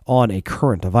second on a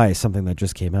current device, something that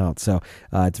just came out. So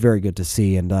it's very good to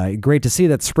see, and great to see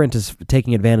that Sprint is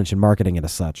taking advantage and marketing it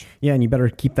as such. Yeah, and you better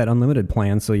keep that unlimited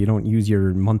plan so you don't use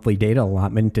your monthly data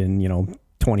allotment in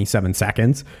 27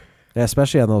 seconds. Yeah,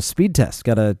 especially on those speed tests.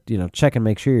 Got to, check and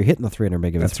make sure you're hitting the 300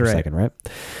 megabits per second, right?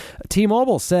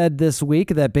 T-Mobile said this week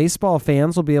that baseball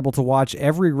fans will be able to watch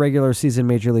every regular season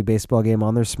Major League Baseball game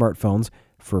on their smartphones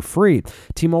for free.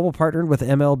 T-Mobile partnered with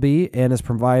MLB and is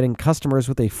providing customers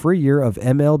with a free year of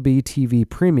MLB TV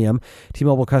Premium.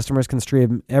 T-Mobile customers can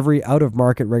stream every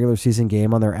out-of-market regular season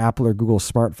game on their Apple or Google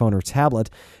smartphone or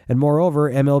tablet. And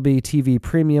moreover, MLB TV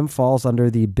Premium falls under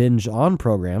the Binge On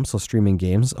program, so streaming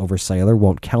games over cellular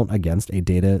won't count against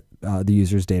the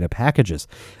user's data packages.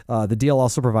 The deal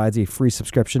also provides a free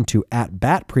subscription to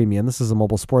At-Bat Premium. This is a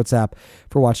mobile sports app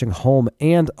for watching home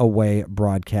and away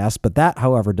broadcasts, but that,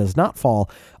 however, does not fall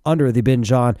under the Binge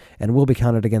On and will be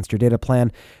counted against your data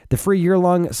plan. The free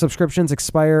year-long subscriptions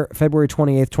expire February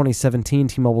 28th, 2017.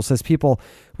 T-Mobile says people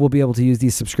will be able to use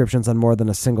these subscriptions on more than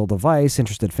a single device.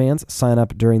 Interested fans sign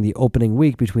up during the opening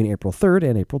week between April 3rd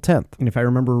and April 10th. And if I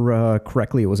remember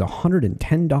correctly, it was a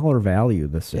 $110 value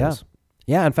this is.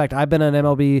 Yeah, in fact, I've been an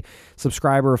MLB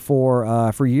subscriber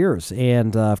for years,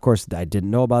 and of course, I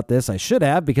didn't know about this. I should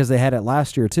have, because they had it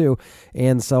last year too,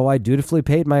 and so I dutifully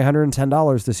paid my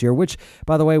 $110 this year, which,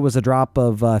 by the way, was a drop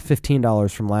of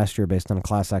 $15 from last year based on a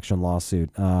class action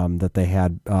lawsuit that they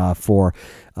had for.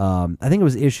 I think it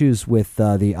was issues with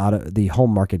the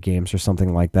home market games or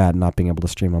something like that, not being able to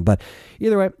stream them. But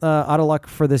either way, out of luck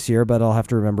for this year, but I'll have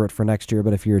to remember it for next year.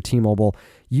 But if you're a T-Mobile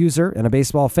user and a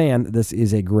baseball fan, this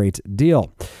is a great deal.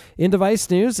 In device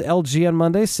news, LG on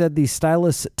Monday said the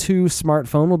Stylus 2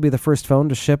 smartphone will be the first phone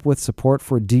to ship with support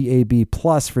for DAB+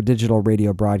 for digital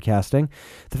radio broadcasting.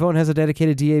 The phone has a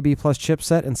dedicated DAB+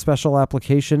 chipset and special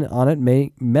application on it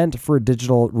meant for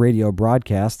digital radio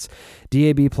broadcasts.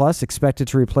 DAB+, expected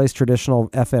to replace traditional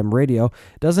FM radio,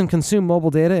 doesn't consume mobile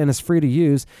data and is free to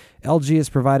use. LG is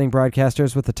providing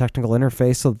broadcasters with a technical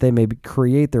interface so that they may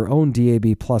create their own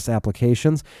DAB+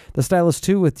 applications. The Stylus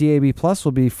 2 with DAB+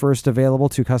 will be first available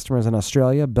to customers in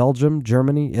Australia, Belgium,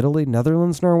 Germany, Italy,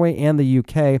 Netherlands, Norway, and the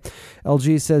UK.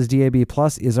 LG says DAB+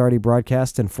 is already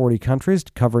broadcast in 40 countries,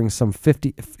 covering some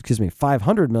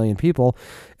 500 million people.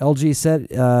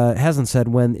 LG hasn't said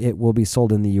when it will be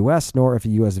sold in the US, nor if a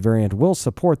US variant will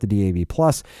support the DAB+.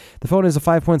 The phone is a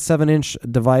 5.7-inch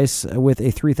device with a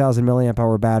 3,000 milliamp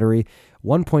hour battery,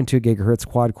 1.2 gigahertz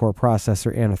quad-core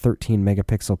processor, and a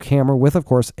 13-megapixel camera with, of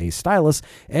course, a stylus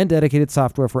and dedicated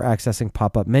software for accessing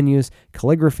pop-up menus,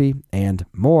 calligraphy, and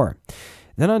more.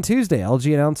 Then on Tuesday,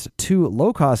 LG announced 2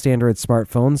 low-cost Android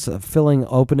smartphones filling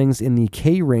openings in the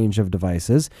K range of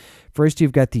devices. First,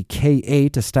 you've got the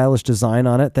K8, a stylish design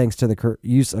on it thanks to the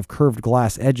use of curved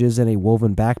glass edges and a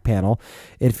woven back panel.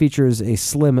 It features a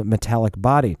slim metallic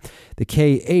body. The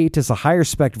K8 is a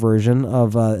higher-spec version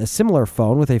of a similar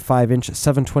phone with a 5-inch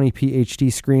 720p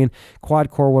HD screen,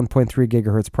 quad-core 1.3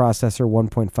 gigahertz processor,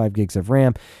 1.5 gigs of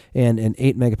RAM, and an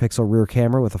 8-megapixel rear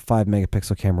camera with a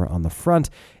 5-megapixel camera on the front.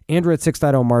 Android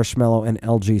 6.0 Marshmallow and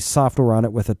LG software on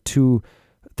it with a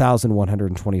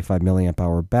 2,125 milliamp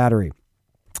hour battery.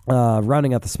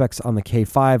 Rounding out the specs on the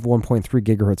K5, 1.3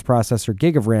 gigahertz processor,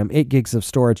 gig of RAM, 8 gigs of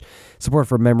storage, support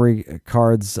for memory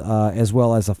cards, as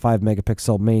well as a 5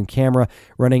 megapixel main camera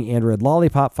running Android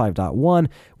Lollipop 5.1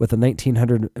 with a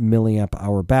 1900 milliamp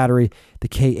hour battery. The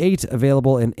K8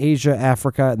 available in Asia,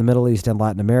 Africa, the Middle East, and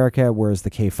Latin America, whereas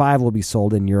the K5 will be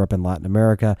sold in Europe and Latin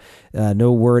America.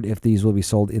 No word if these will be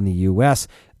sold in the U.S.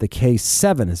 The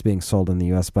K7 is being sold in the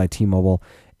U.S. by T-Mobile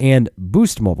and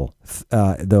Boost Mobile,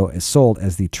 though is sold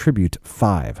as the Tribute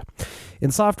 5. In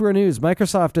software news,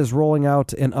 Microsoft is rolling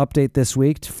out an update this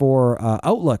week for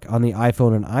Outlook on the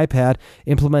iPhone and iPad,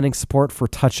 implementing support for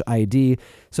Touch ID.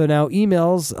 So now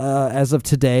emails, as of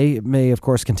today, may, of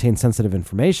course, contain sensitive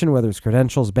information, whether it's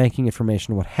credentials, banking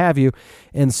information, what have you.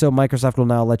 And so Microsoft will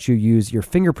now let you use your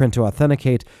fingerprint to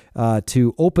authenticate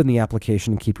to open the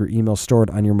application and keep your email stored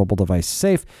on your mobile device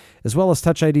safe. As well as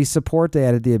Touch ID support, they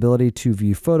added the ability to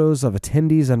view photos of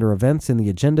attendees under events in the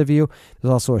agenda view.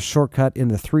 There's also a shortcut in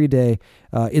the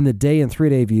day and 3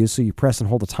 day views, so you press and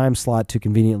hold a time slot to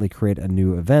conveniently create a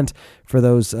new event. For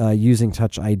those using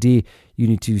Touch ID, you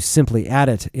need to simply add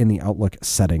it in the Outlook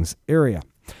settings area.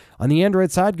 On the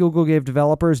Android side, Google gave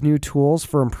developers new tools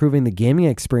for improving the gaming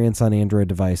experience on Android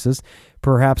devices.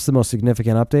 Perhaps the most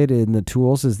significant update in the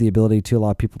tools is the ability to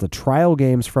allow people to trial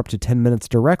games for up to 10 minutes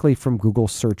directly from Google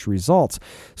search results.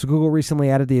 So Google recently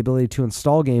added the ability to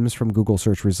install games from Google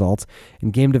search results,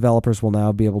 and game developers will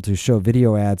now be able to show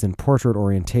video ads in portrait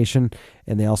orientation,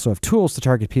 and they also have tools to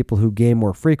target people who game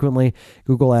more frequently.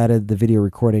 Google added the video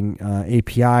recording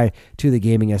API to the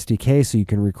gaming SDK, so you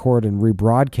can record and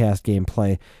rebroadcast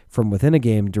gameplay from within a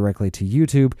game directly to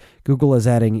YouTube. Google is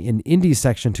adding an indie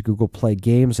section to Google Play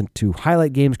Games and to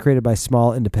highlight games created by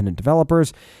small independent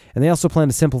developers, and they also plan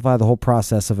to simplify the whole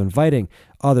process of inviting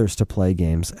others to play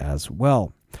games as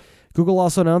well. Google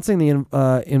also announcing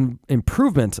the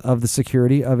improvement of the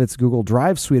security of its Google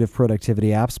Drive suite of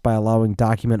productivity apps by allowing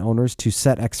document owners to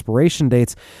set expiration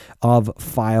dates of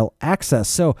file access.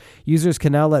 So users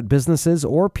can now let businesses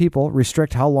or people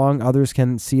restrict how long others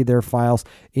can see their files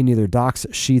in either docs,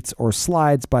 sheets, or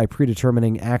slides by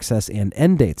predetermining access and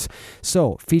end dates.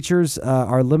 So features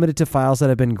are limited to files that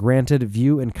have been granted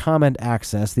view and comment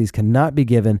access. These cannot be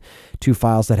given to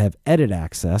files that have edit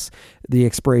access. The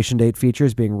expiration date feature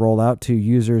is being rolled out to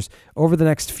users over the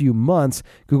next few months.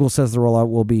 Google says the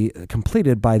rollout will be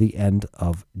completed by the end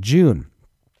of June.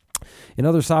 In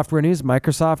other software news,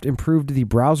 Microsoft improved the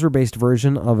browser-based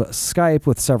version of Skype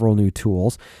with several new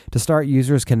tools. To start,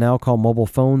 users can now call mobile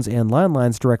phones and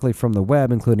landlines directly from the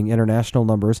web, including international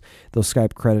numbers, though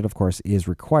Skype credit, of course, is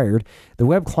required. The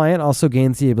web client also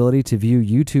gains the ability to view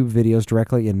YouTube videos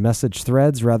directly in message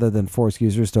threads rather than force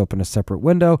users to open a separate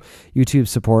window. YouTube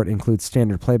support includes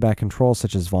standard playback controls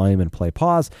such as volume and play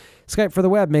pause. Skype for the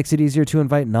web makes it easier to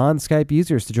invite non-Skype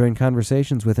users to join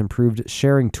conversations with improved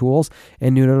sharing tools,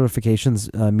 and new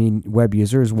notifications mean web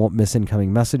users won't miss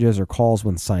incoming messages or calls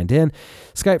when signed in.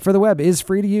 Skype for the web is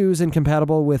free to use and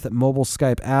compatible with mobile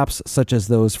Skype apps such as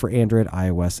those for Android,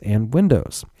 iOS, and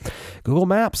Windows. Google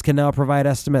Maps can now provide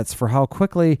estimates for how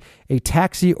quickly a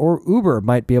taxi or Uber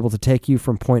might be able to take you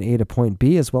from point A to point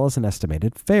B, as well as an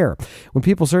estimated fare. When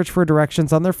people search for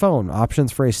directions on their phone,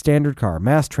 options for a standard car,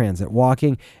 mass transit,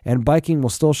 walking, and biking will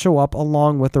still show up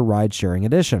along with the ride-sharing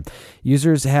edition.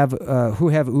 Users who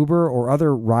have Uber or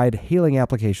other ride-hailing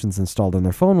applications installed on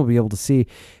their phone will be able to see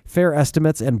fare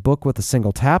estimates and book with a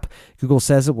single tap. Google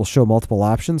says it will show multiple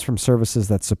options from services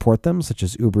that support them, such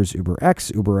as Uber's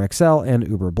UberX, UberXL, and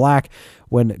Uber Black.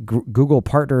 When Google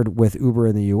partnered with Uber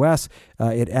in the U.S.,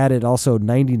 it added also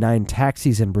 99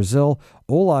 taxis in Brazil,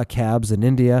 Ola cabs in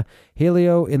India,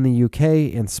 Helio in the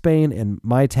UK and Spain, and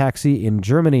MyTaxi in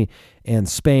Germany and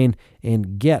Spain,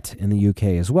 and Get in the UK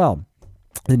as well.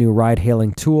 The new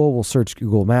ride-hailing tool will search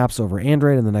Google Maps over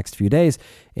Android in the next few days,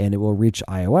 and it will reach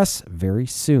iOS very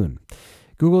soon.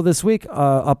 Google this week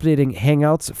updating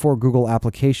Hangouts for Google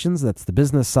applications, that's the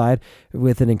business side,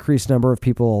 with an increased number of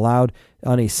people allowed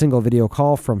on a single video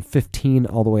call from 15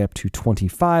 all the way up to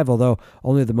 25, although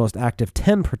only the most active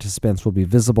 10 participants will be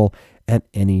visible at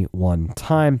any one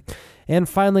time. And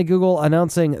finally, Google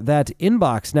announcing that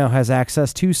Inbox now has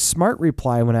access to Smart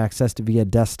Reply when accessed via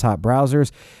desktop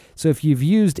browsers. So if you've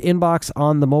used Inbox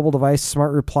on the mobile device,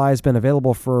 Smart Reply has been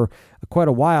available for quite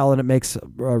a while, and it makes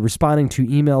responding to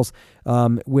emails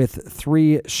with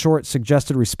 3 short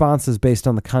suggested responses based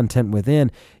on the content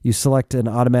within. You select an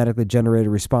automatically generated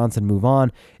response and move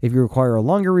on. If you require a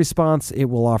longer response, it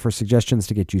will offer suggestions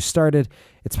to get you started.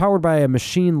 It's powered by a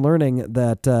machine learning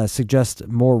that suggests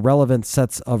more relevant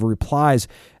sets of replies,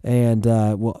 and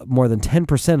more than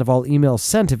 10% of all emails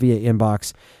sent via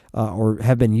Inbox or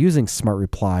have been using Smart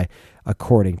Reply.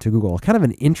 according to Google. Kind of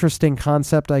an interesting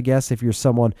concept, I guess, if you're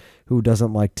someone who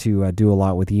doesn't like to do a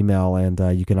lot with email, and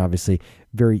you can obviously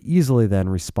very easily then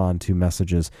respond to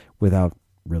messages without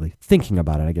really thinking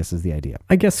about it, I guess, is the idea.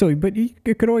 I guess so, but you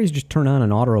could always just turn on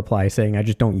an auto reply saying, I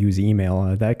just don't use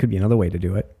email. That could be another way to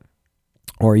do it.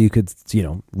 Or you could,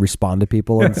 respond to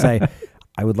people and say,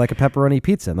 I would like a pepperoni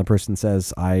pizza. And the person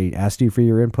says, I asked you for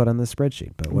your input on this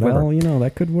spreadsheet, but whatever. Well,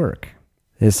 that could work.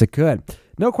 Yes, it could.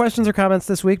 No questions or comments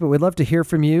this week, but we'd love to hear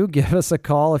from you. Give us a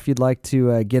call if you'd like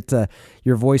to get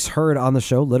your voice heard on the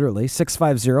show, literally,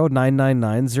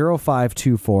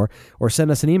 650-999-0524, or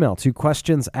send us an email to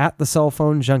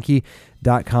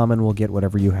questions@thecellphonejunkie.com, and we'll get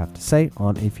whatever you have to say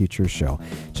on a future show.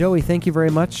 Joey, thank you very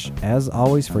much, as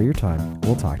always, for your time.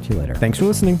 We'll talk to you later. Thanks for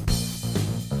listening.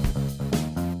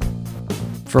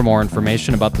 For more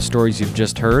information about the stories you've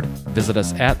just heard, visit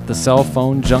us at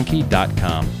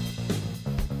thecellphonejunkie.com.